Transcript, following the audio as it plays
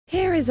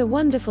is a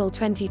wonderful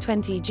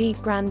 2020 Jeep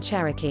Grand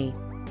Cherokee.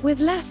 With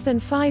less than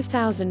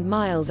 5,000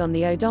 miles on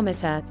the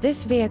odometer,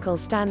 this vehicle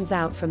stands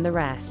out from the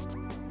rest.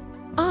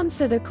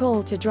 Answer the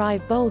call to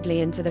drive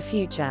boldly into the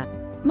future.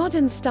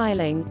 Modern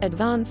styling,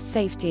 advanced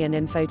safety and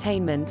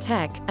infotainment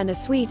tech, and a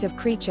suite of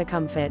creature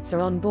comforts are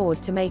on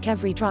board to make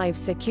every drive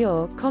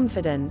secure,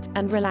 confident,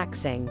 and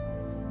relaxing.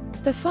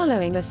 The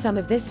following are some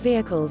of this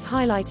vehicle's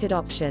highlighted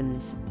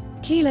options: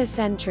 keyless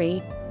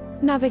entry,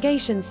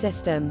 navigation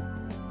system,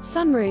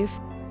 sunroof,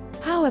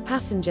 power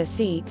passenger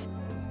seat,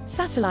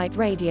 satellite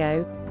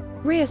radio,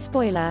 rear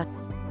spoiler,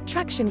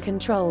 traction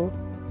control,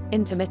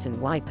 intermittent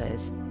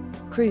wipers,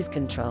 cruise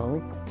control,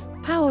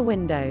 power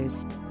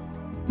windows.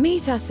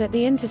 Meet us at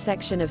the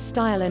intersection of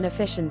style and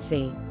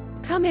efficiency.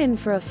 Come in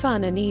for a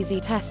fun and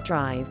easy test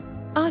drive.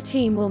 Our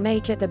team will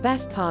make it the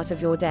best part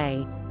of your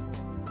day.